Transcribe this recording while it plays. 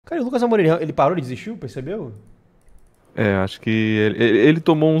Cara, o Lucas Amorim, ele parou, ele desistiu, percebeu? É, acho que ele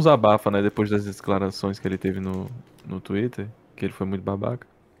tomou uns abafa, né? Depois das declarações que ele teve no Twitter, que ele foi muito babaca.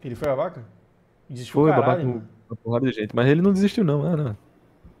 Ele foi babaca? Desistiu o Foi babaca caralho, com mano. uma porrada de gente, mas ele não desistiu, não, né?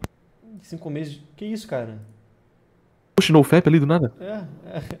 5 meses. Que isso, cara? Puxa, no FAP ali do nada. É.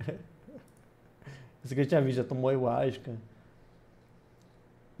 Isso que eu tinha visto, já tomou ayahuasca.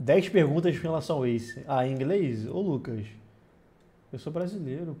 10 perguntas em relação ao Ace. Ah, em inglês? Ô, Lucas. Eu sou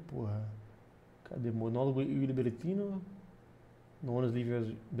brasileiro, porra. Cadê? Monólogo e libertino. No one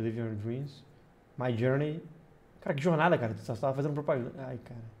believe your dreams. My journey. Cara, que jornada, cara. Você só tava fazendo propaganda. Ai,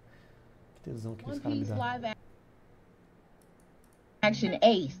 cara. Que tesão que esse cara me dá. Live Action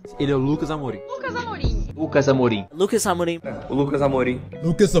Ace. Ele é o Lucas Amorim. Lucas Amorim. Lucas Amorim. Lucas Aimorim. O Lucas Amorim.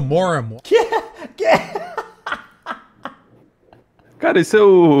 Lucas Amorim. Cara, esse é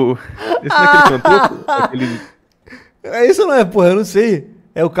o. Esse não é aquele cantor? Aquele... É isso não é, porra? Eu não sei.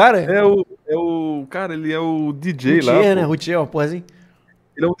 É o cara? Cara, ele é o DJ lá. Routier, né? Pô. Routier, uma porra assim.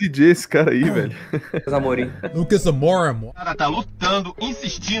 Ele é um DJ, esse cara aí, velho. Lucas Amorim. Lucas Amorim. O cara tá lutando,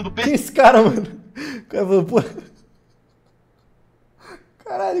 insistindo, Quem é esse cara, mano? O cara falou, pô.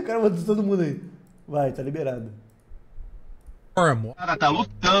 Caralho, o cara mandou todo mundo aí. Vai, tá liberado. O cara tá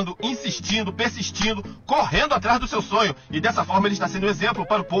lutando, insistindo, persistindo, correndo atrás do seu sonho. E dessa forma ele está sendo um exemplo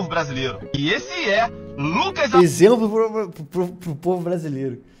para o povo brasileiro. E esse é Lucas Exemplo pro povo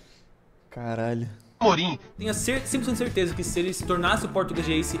brasileiro. Caralho. Amorim. Tenha 100% certeza que se ele se tornasse o português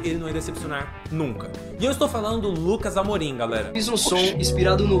de Ace, ele não ia decepcionar nunca. E eu estou falando do Lucas Amorim, galera. Fiz um som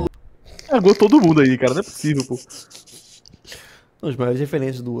inspirado no Cagou todo mundo aí, cara. Não é possível, pô. São os maiores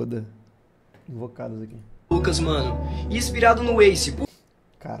referências do Oda. Invocados aqui. Lucas, mano. E inspirado no Ace.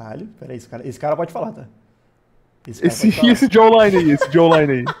 Caralho, peraí, esse cara pode falar, tá? Esse Jawline aí, esse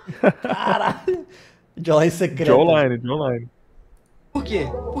Jawline aí. Caralho! Jawline secreto. Jawline. Por quê?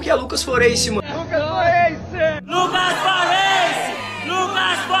 Porque é Lucas for Ace, mano. Não é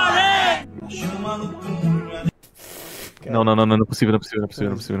possível,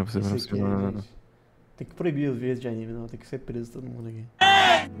 não. Tem que proibir os vídeos de anime, não. Tem que ser preso todo mundo aqui.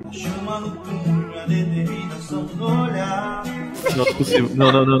 Não é possível.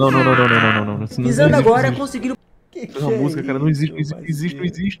 Não. Visando agora conseguir o Essa música, cara, não existe.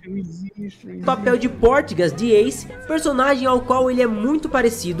 papel de Portugas de Ace, personagem ao qual ele é muito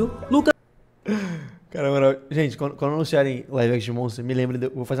parecido. Lucas Cara, mano, gente, quando anunciarem live action de Monster, me lembrem,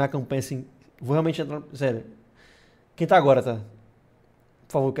 eu vou fazer uma campanha assim. Vou realmente entrar. Sério. Quem tá agora, tá?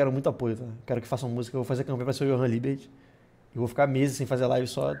 Por favor, eu quero muito apoio, tá? Quero que façam música. Eu vou fazer campanha pra ser o Johan Libert. E vou ficar meses sem fazer live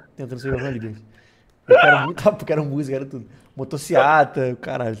só tentando ser o Johan Libert. Eu quero muito apoio, quero música, quero tudo. Motociata, o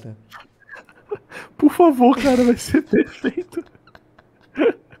caralho, tá? Por favor, cara, vai ser perfeito.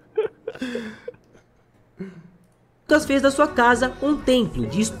 fez da sua casa um templo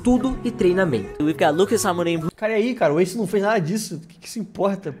de estudo e treinamento. We've got Lucas Aimorim. Cara, e aí, cara? O Ace não fez nada disso. O que se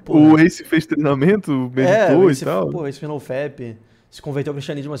importa, pô? O Ace fez treinamento, meditou e tal. Pô, o Ace fez no FAP. Se converteu ao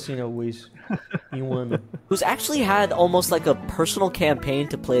cristianismo assim, né? O Ace. Em um ano. Who's actually had almost like a personal campaign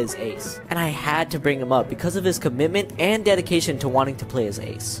to play as Ace. And I had to bring him up because of his commitment and dedication to wanting to play as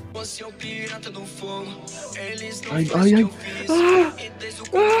Ace. Ai,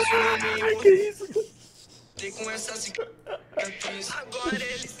 que isso?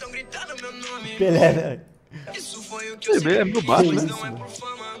 Pelé, né? Pelé é meu baixo, né?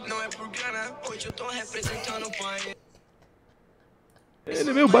 Ele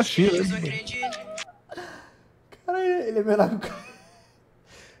é meio baixinho, né? Cara, ele é menor que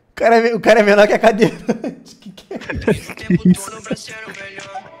o cara é menor que a cadeirante. Que é isso?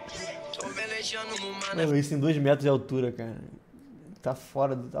 Não, isso em 2 metros de altura, cara. Tá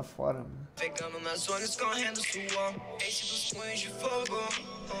fora, mano. Pegando nas zonas, correndo suor. Enche dos punhos de fogo.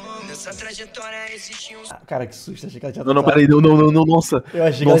 Nessa trajetória existia um... Cara, que susto. Achei que ela tinha Não, peraí, não, nossa. Eu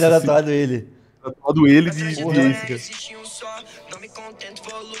achei que ela tinha tatuado ele. Tatuado ele de Ace, cara. Existe um só. Não me contento,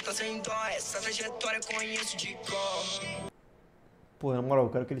 vou lutar sem dó. Essa trajetória conheço de cor. Pô, na moral, eu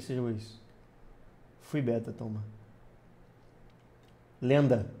quero que ele seja o Ace. Fui beta, toma.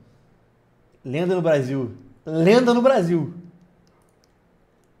 Lenda. Lenda no Brasil. Lenda no Brasil.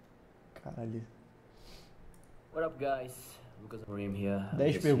 Caralho. What up, guys? Lucas Aimorim here.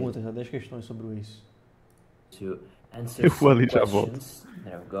 10 perguntas, 10 questões sobre o Ace. To answer Eu vou ali, some já volto. questions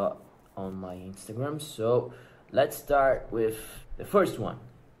that I've got on my Instagram. So let's start with the first one.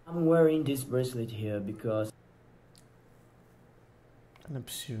 I'm wearing this bracelet here because Não é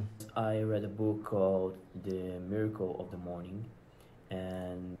possível. I read a book called The Miracle of the Morning,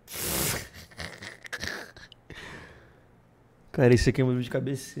 and Cara, esse aqui é um livro de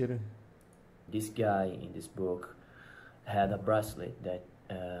cabeceira. this guy in this book had a bracelet that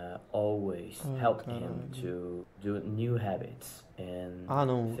always helped him to do new habits and Ah,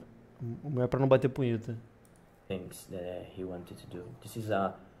 não. O meu é pra não bater punheta. things that he wanted to do. This is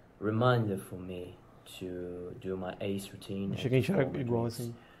a reminder for me to do my ACE routine. Achei que a gente era follow my igual dreams.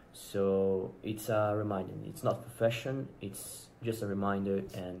 assim. So it's a reminder. It's not profession. It's just a reminder,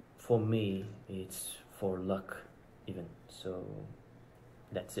 and for me, it's for luck, even. So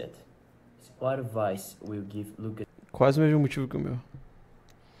that's it. What advice will you give Lucas? Quase o mesmo motivo que o meu.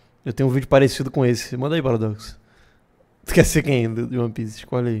 Eu tenho um vídeo parecido com esse. Manda aí, Paradoxo. Tu quer ser quem de One Piece?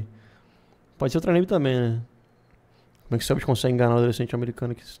 Escolhe aí. Pode ser outro anime também, né? Como é que o Selbit consegue enganar o adolescente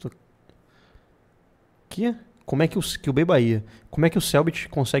americano que estou... Que? Como é que o Bey Bahia? Como é que o Selbit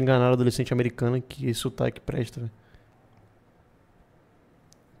consegue enganar o adolescente americano que esse sotaque presta, velho?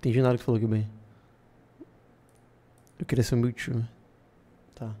 Entendi nada que falou aqui, bem. Eu queria ser o Mewtwo.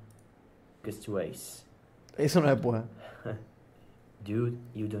 Tá. Lucas to ACE. Esse não é, porra. Dude,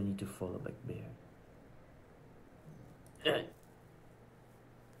 you don't need to follow Black Bear.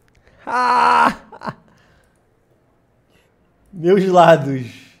 Ah! Meus lados.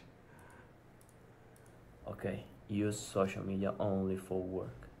 Okay, use social media only for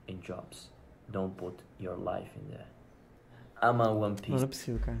work and jobs. Don't put your life in there. I'm a One Piece. Não é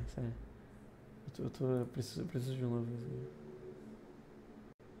possível, cara. Sério. Eu preciso de um novo.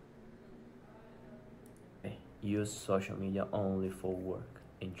 Okay, use social media only for work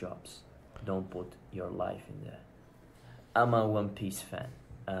and jobs. Don't put your life in there. I'm a One Piece fan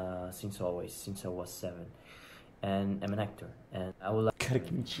since always, since I was 7, and I'm an actor, and I would like. Cara,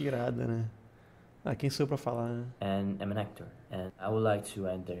 que mentirada, né? Ah, quem sou eu pra falar, né? And I'm an actor, and I would like to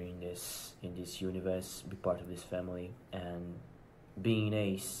enter in this universe, be part of this family, and being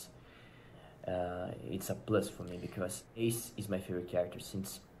Ace, it's a plus for me because Ace is my favorite character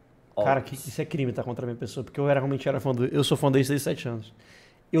since. Cara, isso é crime, tá? Contra a minha pessoa, porque eu realmente era fã do... Eu sou fã do Ace desde 7 anos.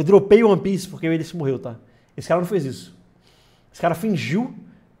 Eu dropei One Piece porque ele se morreu, tá? Esse cara não fez isso. Esse cara fingiu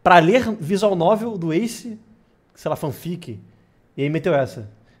pra ler visual novel do Ace, sei lá, fanfic, e aí meteu essa.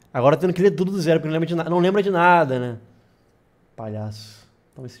 Agora tendo que ler tudo do zero, porque não lembra de nada, né? Palhaço.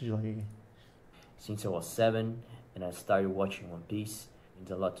 Toma esse dislike aqui. Since I was 7 and I started watching One Piece, it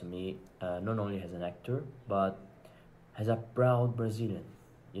means a lot to me, not only as an actor, but as a proud Brazilian,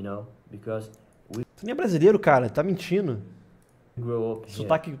 you know, because we Tu nem é brasileiro, cara. Tá mentindo. grow up here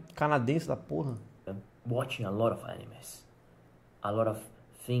Sotaque canadense da porra. watching a lot of animes, a lot of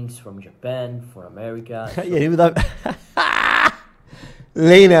things from Japan, from America. E anime da...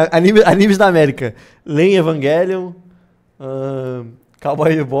 Leem, né? Animes da América. Leem Evangelion,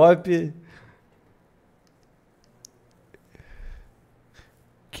 Cowboy Bebop.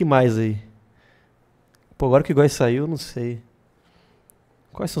 Que mais aí? Pô, agora que o Góis saiu, eu não sei.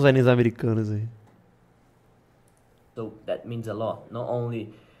 Quais são os animes americanos aí? So that means a lot, not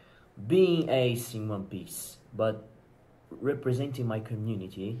only being Ace in One Piece, but representing my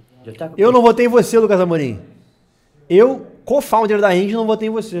community. Eu não votei em você, Lucas Aimorim. Eu, co-founder da Indy, não votei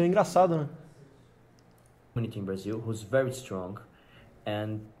em você. É engraçado, né? Community in Brazil who's very strong,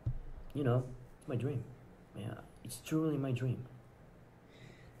 and you know, it's my dream. Yeah, it's truly my dream.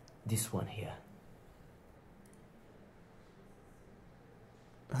 This one here.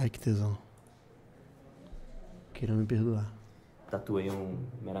 Ai, que tesão. Queira me perdoar. Tatuei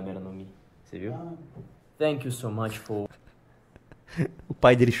Mera Mera no Mi. Você viu? Thank you so much for. O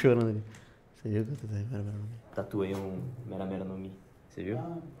pai dele chorando ali. Você viu que eu Tatuei Mera Mera no Mi. Você viu?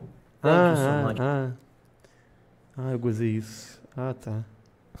 Thank you so much. Eu gozei isso. Ah, tá.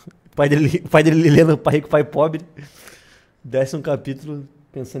 O pai dele lendo Pai Rico, Pai Pobre. Desce um capítulo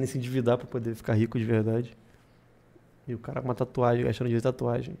pensando em se endividar pra poder ficar rico de verdade. E o cara com uma tatuagem, achando de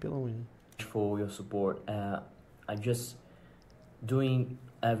tatuagem, pelo amor de Deus. For your support. I'm just doing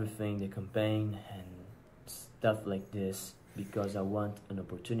everything, the campaign and stuff like this, because I want an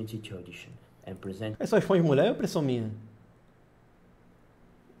opportunity to audition and present É só responde mulher ou é impressão minha?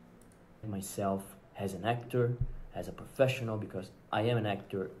 myself as an actor, as a professional, because I am an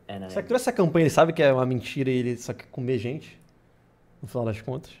actor and Será que toda essa campanha ele sabe que é uma mentira e ele só quer comer gente? No final das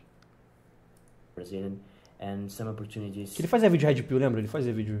contas. Brazilian, and some opportunities. Que ele fazia vídeo Red Pill, lembra? Ele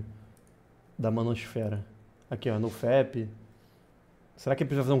fazia vídeo da manosfera. Aqui, ó, no FAP. Será que ele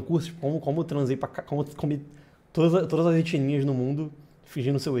precisa fazer um curso de como transei pra cá, como comer todas as etnias no mundo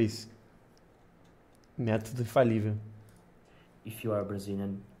fingindo seu ex? Método infalível. If you are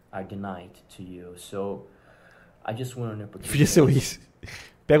Brazilian, are denied to you. So I just want an opportunity. Fingir seu ex.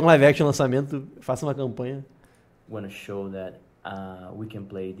 Pega um live action lançamento, faça uma campanha. Want to show that we can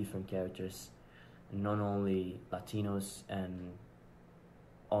play different characters, not only Latinos and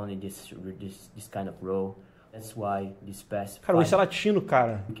only this kind of role, That's why this past Cara, o Ace é 5 latino,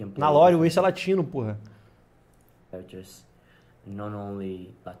 cara. You can play Na lore, o with Ace é latino, porra. characters, not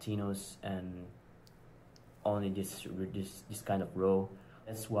only Latinos and only this kind of role.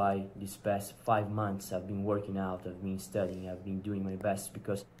 That's why these past 5 months I've been working out, I've been studying, I've been doing my best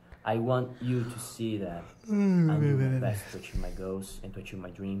because I want you to see that I'm doing my best to achieve my goals and to achieve my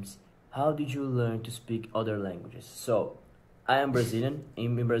dreams. How did you learn to speak other languages? So, I am Brazilian.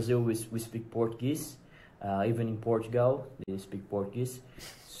 In Brazil, we speak Portuguese. Even in Portugal, they speak Portuguese.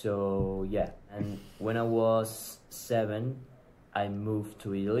 So, yeah. And when I was 7, I moved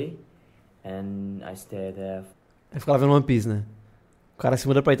to Italy. And I stayed there. Aí ficava vendo One Piece, né? O cara se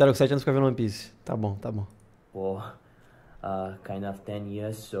muda pra Itália com 7 anos e fica vendo One Piece. Tá bom, tá bom. For kind of 10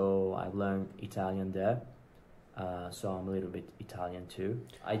 years, so I learned Italian there. So I'm a little bit Italian too.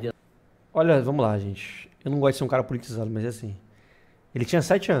 I did. Olha, vamos lá, gente. Eu não gosto de ser um cara politizado, mas é assim. Ele tinha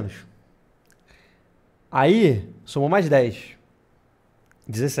 7 anos. Aí, somou mais 10.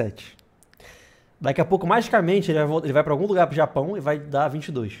 17. Daqui a pouco, magicamente, ele vai pra algum lugar pro Japão e vai dar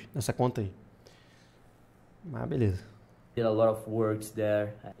 22 nessa conta aí. Mas beleza. Did a lot of works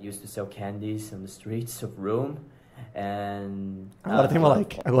there. I used to sell candies on the streets of Rome. And Agora tem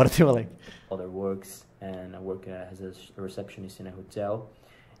moleque. Agora tem moleque. Other works, and I work as a receptionist in a hotel.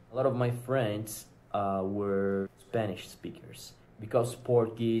 A lot of my friends were Spanish speakers because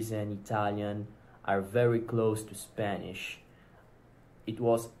Portuguese and Italian are very close to Spanish. It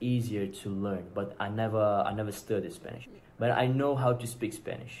was easier to learn, but I never studied Spanish. But I know how to speak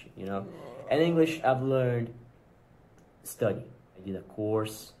Spanish, you know. And English, I've learned study. I did a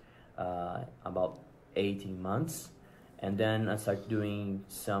course about 18 months, and then I started doing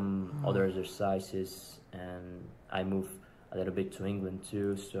some other exercises, and I moved a little bit to England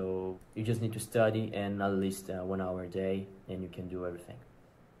too. So you just need to study and at least 1 hour a day, and you can do everything.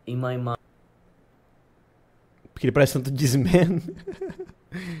 In my mind. Porque ele parece tanto Disman.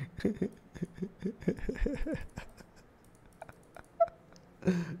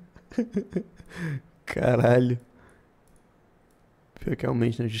 Caralho. Pior que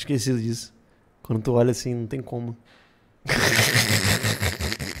realmente, né? Eu tinha esquecido disso. Quando tu olha assim, não tem como.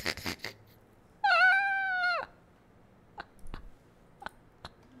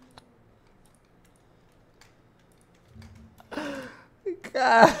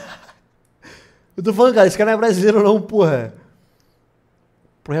 Eu tô falando, cara, esse cara não é brasileiro não, porra.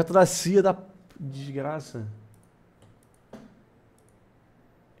 Projeto da CIA, da desgraça.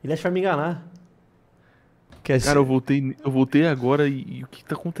 Ele acha que vai me enganar. Cara, eu voltei agora e o que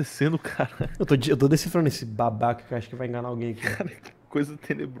tá acontecendo, cara? Eu tô decifrando esse babaca que eu acho que vai enganar alguém aqui. Cara, que coisa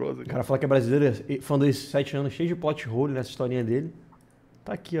tenebrosa, cara. O cara fala que é brasileiro, falando isso 7 anos, cheio de plot hole nessa historinha dele.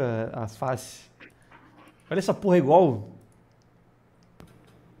 Tá aqui, ó, a face. Olha essa porra igual.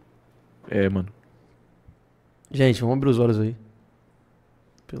 É, mano. Gente, vamos abrir os olhos aí.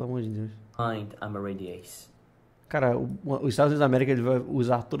 Pelo amor de Deus. I'm already ace. Cara, os Estados Unidos da América ele vai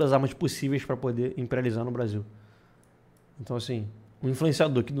usar todas as armas possíveis pra poder imperializar no Brasil. Então, assim, um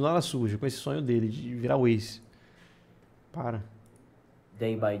influenciador que do nada surge com esse sonho dele de virar o Ace. Para.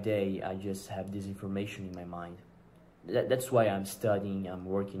 Day by day, I just have this information in my mind. That's why I'm studying, I'm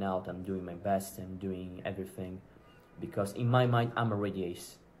working out, I'm doing my best, I'm doing everything. Because in my mind, I'm already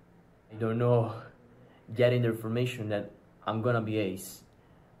ace. I don't know, getting the information that I'm gonna be ace.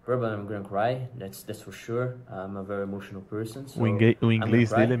 Probably I'm gonna cry, that's for sure. I'm a very emotional person. So O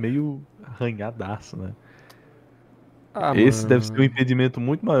inglês dele é meio arranhadaço, né? Ah, esse mano. deve ser um impedimento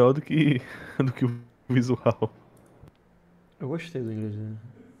muito maior do que o visual. Eu gostei do inglês, né?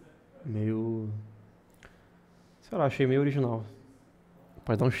 Meio... Sei lá, achei meio original.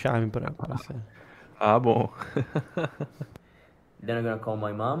 Pode dar um charme pra série. Ah, bom. Then I'm gonna call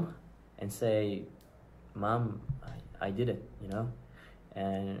my mom and say, Mom, I did it, you know?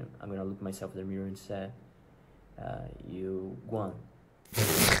 And I'm gonna look myself in the mirror and say, you won.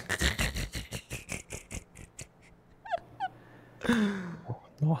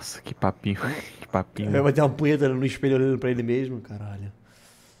 Nossa, que papinho. Que papinho. Vai bater uma punheta no espelho olhando pra ele mesmo, caralho.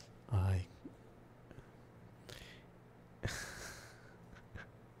 Ai.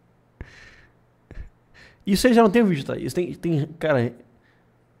 Isso ele já não tem visto, tá? Isso tem, cara,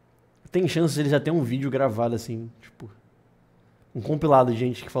 tem chance de ele já ter um vídeo gravado assim, tipo, um compilado de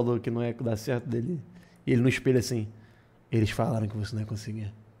gente que falou que não ia dar certo dele. E ele no espelho assim, eles falaram que você não ia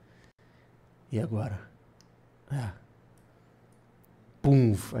conseguir. E agora?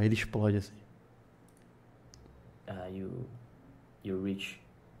 Pum, aí ele explode assim. You reach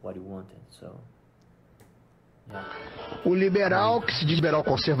what you wanted, so... Yeah. O liberal, que se diz liberal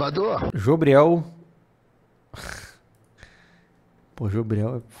conservador. Jobriel. Pô,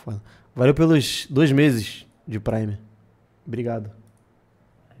 Jobriel é foda. Valeu pelos 2 meses de Prime. Obrigado.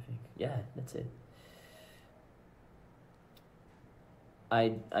 I think, yeah, that's it.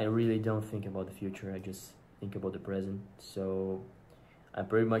 I really don't think about the future. I just think about the present. So I'm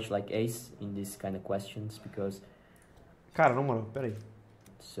pretty much like Ace in these kind of questions because. Cara, na moral, peraí.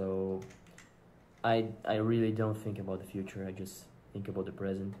 So I really don't think about the future. I just think about the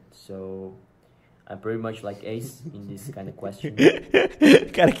present. So I'm pretty much like Ace in this kind of question.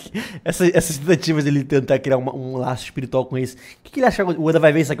 Cara, essas tentativas dele tentar criar um laço espiritual com Ace. O que ele acha? O Oda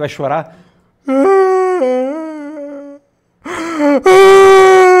vai ver isso aqui e vai chorar?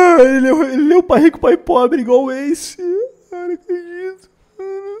 Ele é o pai rico, pai pobre, igual o Ace. Ai, não acredito.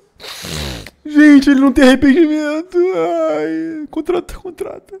 Gente, ele não tem arrependimento. Ai, contrata.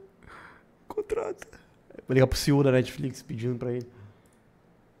 Vou ligar pro CEO da Netflix pedindo pra ele.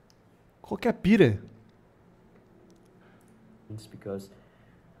 Qual que é a pira?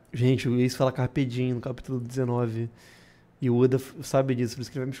 Gente, o Ace fala Carpe Diem no capítulo 19. E o Oda sabe disso, por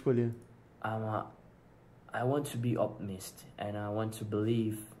isso que ele vai me escolher. I want to be optimist and I want to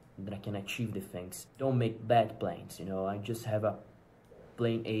believe that I can achieve the things. Don't make bad plans, you know. I just have a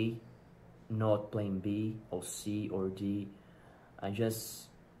plan A, not plan B or C or D. I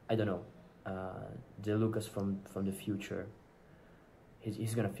don't know. The Lucas from the future,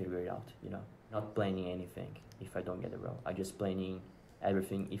 he's gonna figure it out, you know. Not planning anything if I don't get the role. I just planning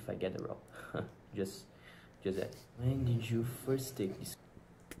everything if I get the role. just that. When did you first take this?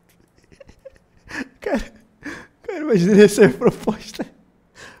 Cara, imagina ele receber proposta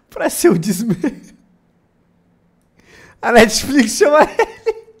pra ser o Disney. A Netflix chama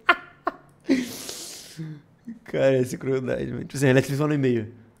ele. Cara, essa crueldade, mano. Tipo assim, a Netflix mandou um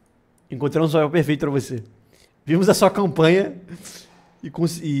e-mail. Encontramos o papel perfeito pra você. Vimos a sua campanha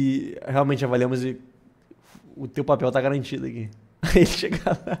e realmente avaliamos e o teu papel tá garantido aqui. Aí ele chega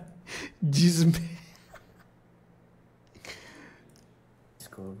lá, Disney.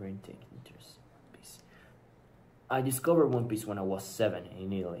 I discovered One Piece when I was 7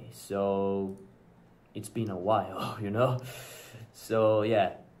 in Italy, so it's been a while, you know? So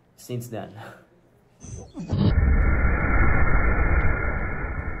yeah, since then.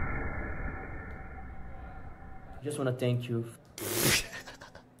 Just wanna thank you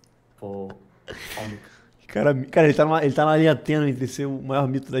for... Cara, ele tá na linha tênue entre ser o maior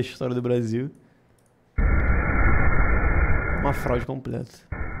mito da história do Brasil. Uma fraude completa.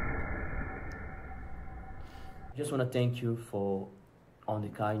 Just want to thank you for all the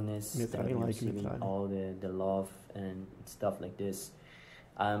kindness that you're receiving, all the love and stuff like this.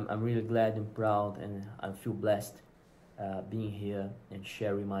 I'm really glad and proud, and I feel blessed being here and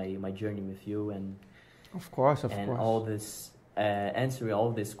sharing my journey with you, and of course, all this answering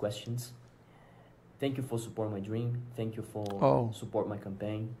all these questions. Thank you for supporting my dream. Thank you for support my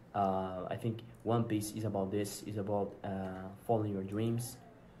campaign. I think One Piece is about this. Is about following your dreams.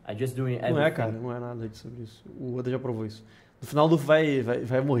 I just doing everything. Não é, cara, não é nada sobre isso. O Oda já provou isso. No final do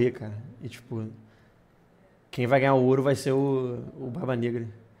vai morrer, cara. E tipo, quem vai ganhar o ouro vai ser o Barba Negra.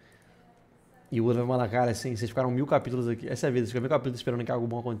 E o Oda vai mandar, cara, assim, vocês ficaram 1000 capítulos aqui. Essa é a vida, vocês ficaram 1000 capítulos esperando que algo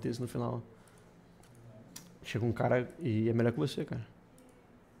bom aconteça no final. Chega um cara e é melhor que você, cara.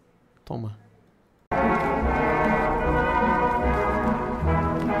 Toma.